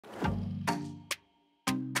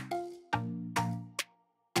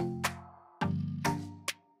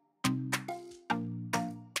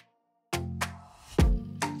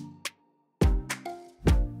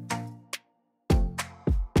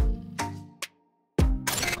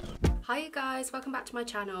Hi you guys, welcome back to my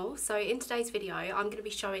channel. So in today's video I'm going to be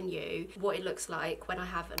showing you what it looks like when I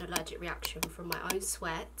have an allergic reaction from my own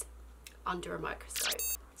sweat under a microscope.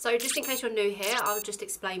 So just in case you're new here, I'll just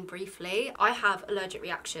explain briefly. I have allergic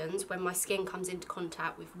reactions when my skin comes into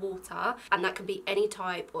contact with water, and that can be any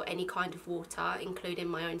type or any kind of water, including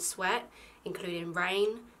my own sweat, including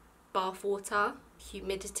rain, bath water,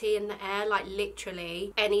 humidity in the air, like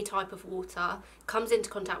literally any type of water comes into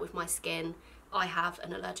contact with my skin, I have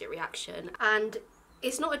an allergic reaction. And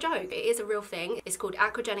it's not a joke, it is a real thing. It's called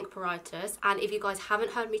acrogenic pruritus, and if you guys haven't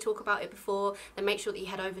heard me talk about it before, then make sure that you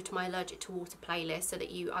head over to my allergic to water playlist so that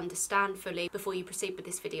you understand fully before you proceed with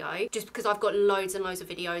this video. Just because I've got loads and loads of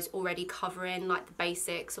videos already covering like the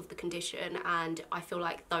basics of the condition, and I feel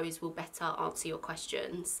like those will better answer your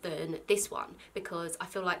questions than this one, because I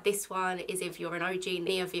feel like this one is if you're an OG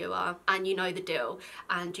Niah viewer and you know the deal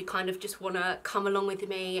and you kind of just want to come along with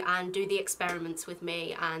me and do the experiments with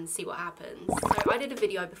me and see what happens. So I did a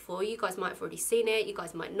video before, you guys might have already seen it, you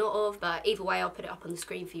guys might not have, but either way I'll put it up on the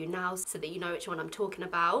screen for you now so that you know which one I'm talking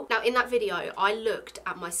about. Now in that video I looked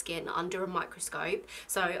at my skin under a microscope.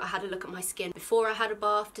 So I had a look at my skin before I had a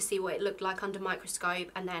bath to see what it looked like under a microscope,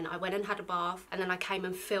 and then I went and had a bath, and then I came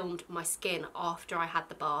and filmed my skin after I had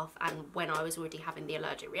the bath and when I was already having the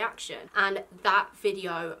allergic reaction, and that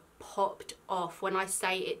video popped off. When I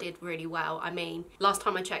say it did really well, I mean last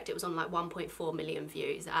time I checked it was on like 1.4 million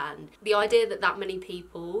views, and the idea that that many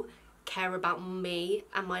people care about me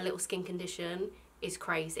and my little skin condition is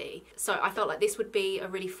crazy. So I felt like this would be a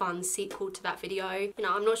really fun sequel to that video. You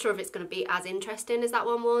know, I'm not sure if it's going to be as interesting as that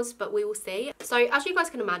one was, but we will see. So as you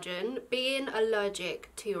guys can imagine, being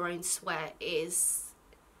allergic to your own sweat is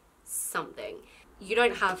something. You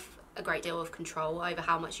don't have a great deal of control over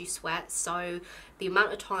how much you sweat, so the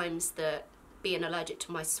amount of times that being allergic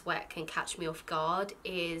to my sweat can catch me off guard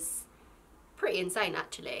is pretty insane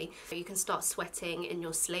actually. You can start sweating in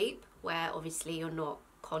your sleep where obviously you're not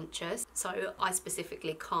conscious, so I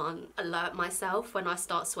specifically can't alert myself when I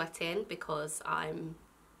start sweating because I'm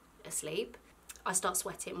asleep. I start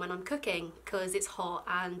sweating when I'm cooking because it's hot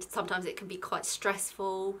and sometimes it can be quite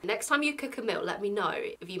stressful. Next time you cook a meal, let me know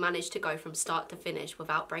if you manage to go from start to finish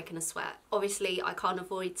without breaking a sweat. Obviously, I can't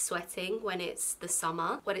avoid sweating when it's the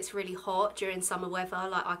summer. When it's really hot during summer weather,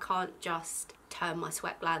 like I can't just turn my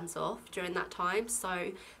sweat glands off during that time.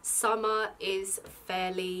 So summer is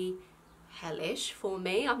fairly hellish for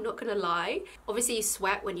me, I'm not gonna lie. Obviously you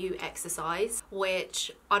sweat when you exercise, which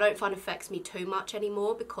I don't find affects me too much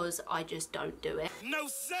anymore because I just don't do it. No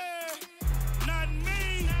sir, not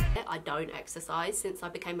me. I don't exercise since I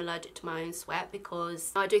became allergic to my own sweat,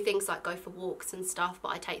 because I do things like go for walks and stuff,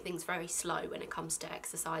 but I take things very slow when it comes to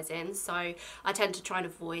exercising. So I tend to try and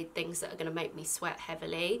avoid things that are gonna make me sweat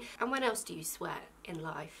heavily. And when else do you sweat in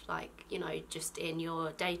life? Like, you know, just in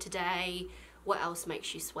your day-to-day, what else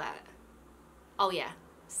makes you sweat? Oh yeah,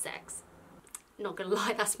 sex. Not gonna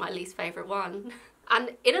lie, that's my least favourite one.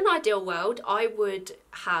 And in an ideal world, I would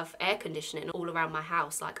have air conditioning all around my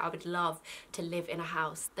house. Like I would love to live in a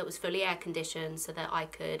house that was fully air conditioned so that I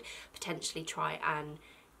could potentially try and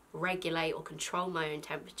regulate or control my own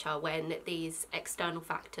temperature when these external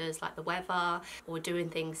factors like the weather or doing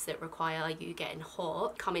things that require you getting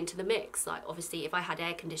hot come into the mix. Like obviously if I had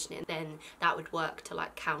air conditioning, then that would work to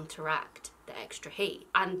like counteract the extra heat,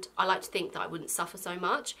 and I like to think that I wouldn't suffer so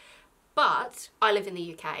much. But I live in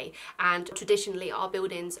the UK and traditionally our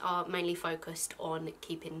buildings are mainly focused on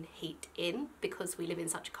keeping heat in because we live in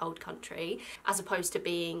such a cold country, as opposed to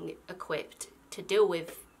being equipped to deal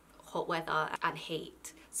with hot weather and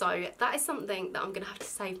heat. So that is something that I'm gonna have to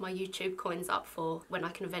save my YouTube coins up for when I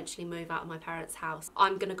can eventually move out of my parents' house.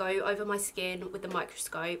 I'm gonna go over my skin with the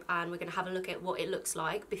microscope and we're gonna have a look at what it looks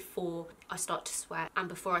like before I start to sweat and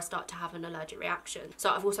before I start to have an allergic reaction. So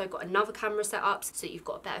I've also got another camera set up so that you've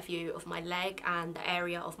got a better view of my leg and the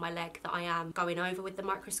area of my leg that I am going over with the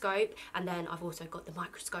microscope. And then I've also got the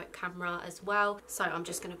microscope camera as well. So I'm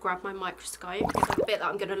just gonna grab my microscope. So the bit that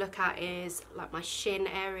I'm gonna look at is like my shin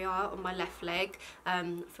area on my left leg.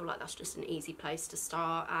 I feel like that's just an easy place to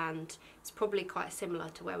start, and it's probably quite similar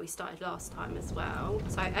to where we started last time as well.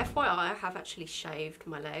 So FYI, I have actually shaved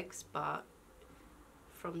my legs, but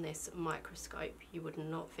from this microscope you would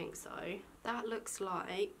not think so. That looks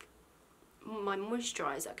like my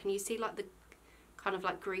moisturiser. Can you see like the kind of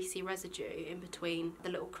like greasy residue in between the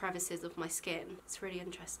little crevices of my skin? It's really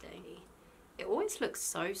interesting. It always looks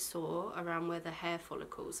so sore around where the hair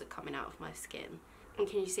follicles are coming out of my skin. And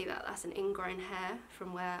can you see that? That's an ingrown hair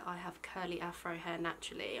from where I have curly afro hair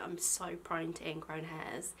naturally. I'm so prone to ingrown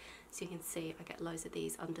hairs. So you can see I get loads of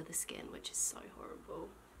these under the skin, which is so horrible.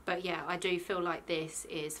 But yeah, I do feel like this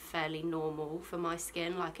is fairly normal for my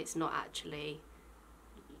skin, like it's not actually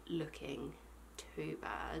looking too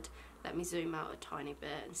bad. Let me zoom out a tiny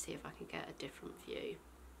bit and see if I can get a different view.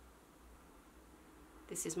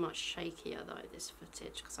 This is much shakier though, this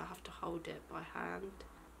footage, because I have to hold it by hand.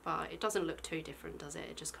 But it doesn't look too different, does it?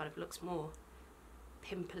 It just kind of looks more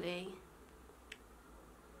pimply.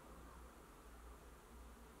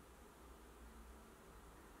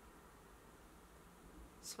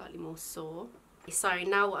 Slightly more sore. So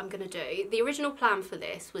now what I'm going to do, the original plan for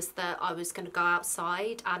this was that I was going to go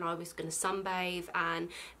outside and I was going to sunbathe and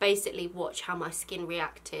basically watch how my skin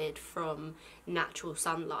reacted from natural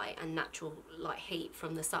sunlight and natural like heat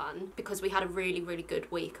from the sun, because we had a really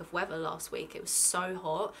good week of weather last week. It was so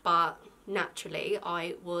hot, but naturally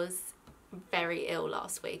I was very ill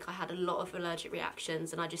last week. I had a lot of allergic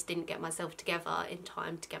reactions and I just didn't get myself together in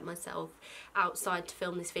time to get myself outside to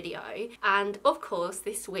film this video. And of course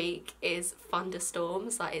this week is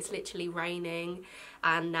thunderstorms, like it's literally raining,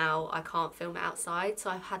 and now I can't film outside, so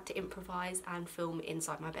I've had to improvise and film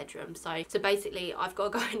inside my bedroom. So basically I've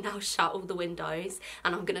got to go and now shut all the windows,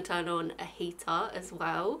 and I'm going to turn on a heater as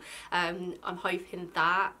well. I'm hoping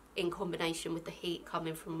that in combination with the heat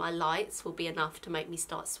coming from my lights will be enough to make me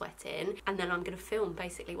start sweating, and then I'm going to film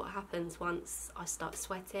basically what happens once I start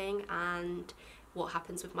sweating and what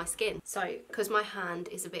happens with my skin. So because my hand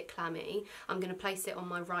is a bit clammy, I'm going to place it on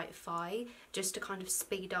my right thigh just to kind of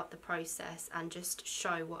speed up the process and just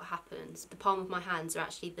show what happens. The palm of my hands are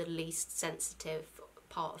actually the least sensitive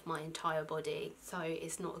part of my entire body, so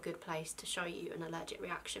it's not a good place to show you an allergic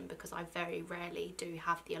reaction because I very rarely do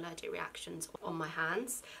have the allergic reactions on my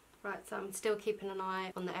hands. Right, so I'm still keeping an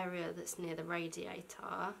eye on the area that's near the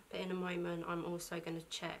radiator, but in a moment I'm also going to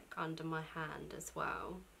check under my hand as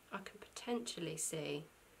well. I can potentially see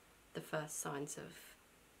the first signs of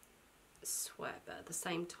sweat, but at the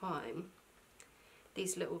same time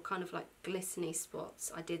these little kind of like glistening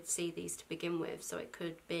spots, I did see these to begin with, so it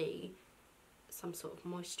could be some sort of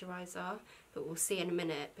moisturiser, but we'll see in a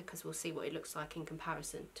minute because we'll see what it looks like in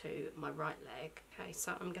comparison to my right leg. Okay,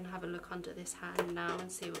 so I'm going to have a look under this hand now and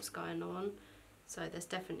see what's going on. So there's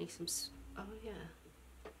definitely some, oh yeah.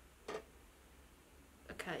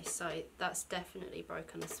 Okay, so that's definitely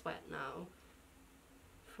broken a sweat now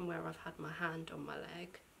from where I've had my hand on my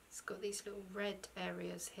leg. It's got these little red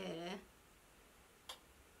areas here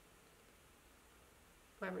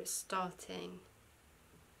where it's starting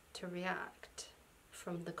to react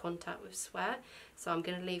from the contact with sweat. So I'm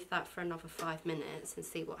going to leave that for another 5 minutes and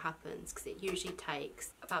see what happens, because it usually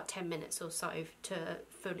takes about 10 minutes or so to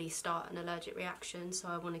fully start an allergic reaction, so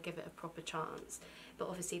I want to give it a proper chance. But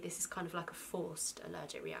obviously this is kind of like a forced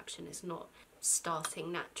allergic reaction, it's not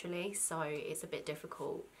starting naturally, so it's a bit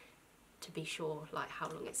difficult to be sure like how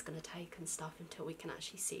long it's going to take and stuff until we can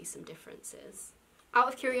actually see some differences. Out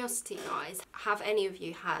of curiosity guys, have any of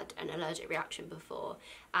you had an allergic reaction before?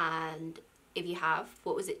 And if you have,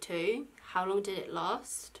 what was it to? How long did it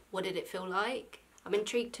last? What did it feel like? I'm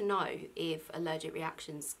intrigued to know if allergic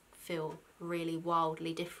reactions feel really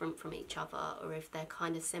wildly different from each other or if they're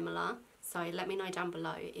kind of similar. So let me know down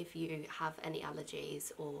below if you have any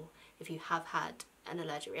allergies or if you have had an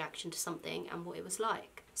allergic reaction to something and what it was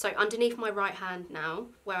like. So underneath my right hand now,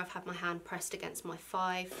 where I've had my hand pressed against my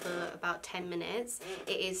thigh for about 10 minutes,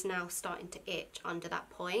 it is now starting to itch under that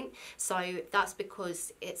point. So that's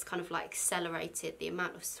because it's kind of like accelerated the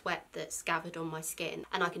amount of sweat that's gathered on my skin,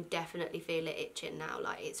 and I can definitely feel it itching now.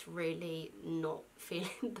 Like it's really not feeling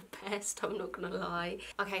the best, I'm not gonna lie.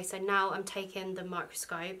 Okay, so now I'm taking the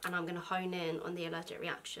microscope and I'm gonna hone in on the allergic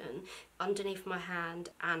reaction underneath my hand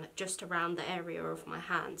and just around the area of my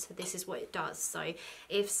hand. So this is what it does. So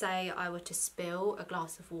if say I were to spill a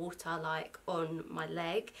glass of water like on my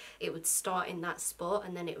leg, it would start in that spot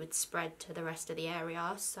and then it would spread to the rest of the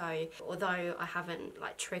area. So although I haven't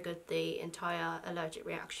like triggered the entire allergic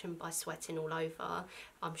reaction by sweating all over,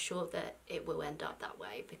 I'm sure that it will end up that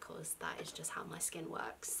way because that is just how my skin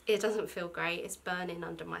works. It doesn't feel great, it's burning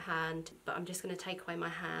under my hand, but I'm just going to take away my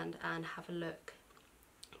hand and have a look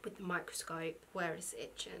with the microscope where it's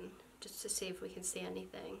itching, just to see if we can see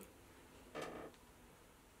anything.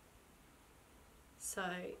 So,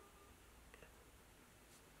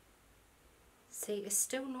 see, it's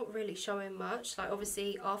still not really showing much. Like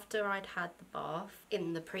obviously after I'd had the bath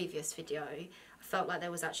in the previous video, I felt like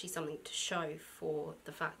there was actually something to show for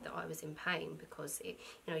the fact that I was in pain, because it,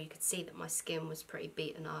 you know, you could see that my skin was pretty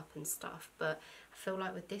beaten up and stuff. But I feel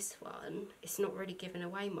like with this one, it's not really giving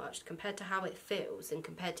away much compared to how it feels, and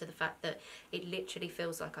compared to the fact that it literally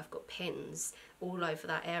feels like I've got pins all over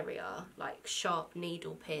that area, like sharp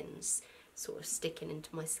needle pins sort of sticking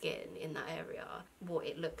into my skin in that area, what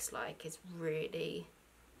it looks like is really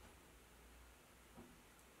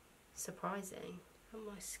surprising. And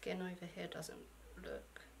my skin over here doesn't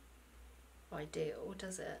look ideal,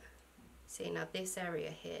 does it? See, now this area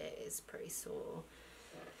here is pretty sore.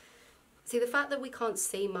 See, the fact that we can't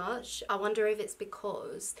see much, I wonder if it's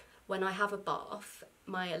because when I have a bath,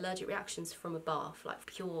 my allergic reactions from a bath, like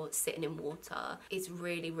pure sitting in water, is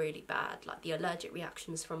really, really bad. Like the allergic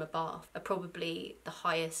reactions from a bath are probably the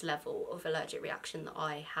highest level of allergic reaction that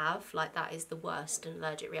I have. Like that is the worst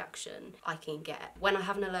allergic reaction I can get. When I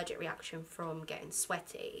have an allergic reaction from getting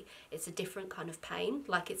sweaty, it's a different kind of pain.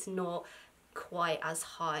 Like it's not quite as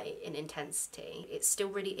high in intensity. It's still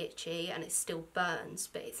really itchy and it still burns,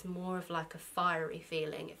 but it's more of like a fiery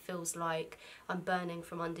feeling. It feels like I'm burning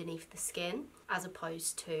from underneath the skin as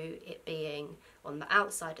opposed to it being on the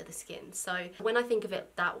outside of the skin. So when I think of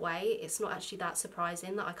it that way, it's not actually that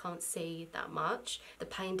surprising that I can't see that much. The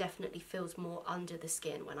pain definitely feels more under the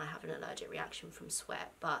skin when I have an allergic reaction from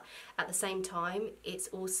sweat, but at the same time, it's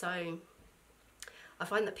also, I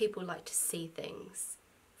find that people like to see things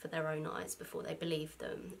for their own eyes before they believe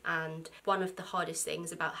them. And one of the hardest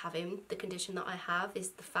things about having the condition that I have is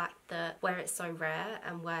the fact that where it's so rare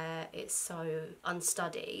and where it's so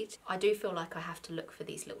unstudied, I do feel like I have to look for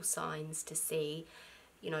these little signs to see,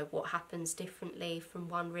 you know, what happens differently from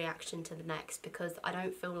one reaction to the next, because I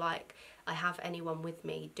don't feel like I have anyone with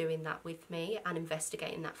me doing that with me and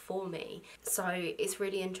investigating that for me. So it's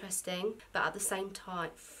really interesting, but at the same time,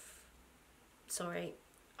 sorry,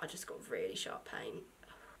 I just got really sharp pain.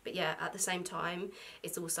 But yeah, at the same time,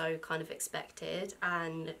 it's also kind of expected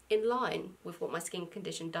and in line with what my skin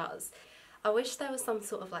condition does. I wish there was some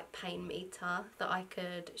sort of like pain meter that I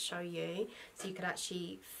could show you so you could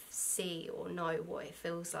actually see or know what it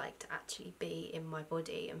feels like to actually be in my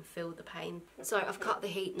body and feel the pain. So I've cut the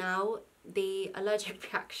heat now. The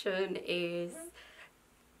allergic reaction is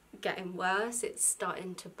getting worse. It's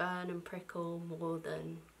starting to burn and prickle more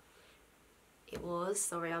than it was.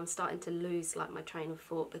 Sorry, I'm starting to lose like my train of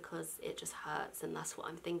thought because it just hurts, and that's what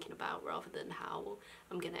I'm thinking about rather than how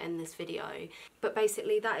I'm gonna end this video. But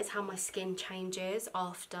basically that is how my skin changes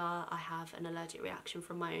after I have an allergic reaction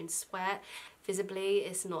from my own sweat. Visibly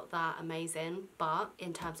it's not that amazing, but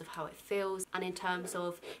in terms of how it feels and in terms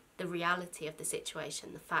of the reality of the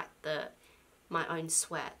situation, the fact that my own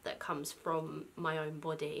sweat that comes from my own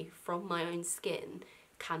body, from my own skin,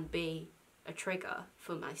 can be a trigger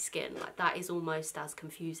for my skin. Like that is almost as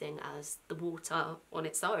confusing as the water on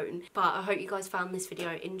its own. But I hope you guys found this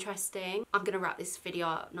video interesting. I'm gonna wrap this video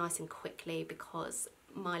up nice and quickly because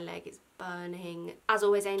my leg is burning. As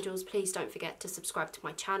always, angels, please don't forget to subscribe to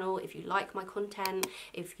my channel if you like my content,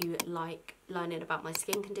 if you like learning about my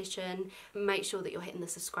skin condition. Make sure that you're hitting the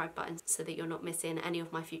subscribe button so that you're not missing any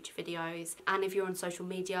of my future videos. And if you're on social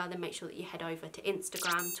media, then make sure that you head over to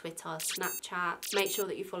Instagram, Twitter, Snapchat. Make sure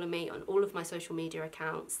that you follow me on all of my social media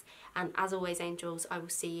accounts. And as always, angels, I will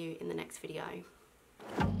see you in the next video.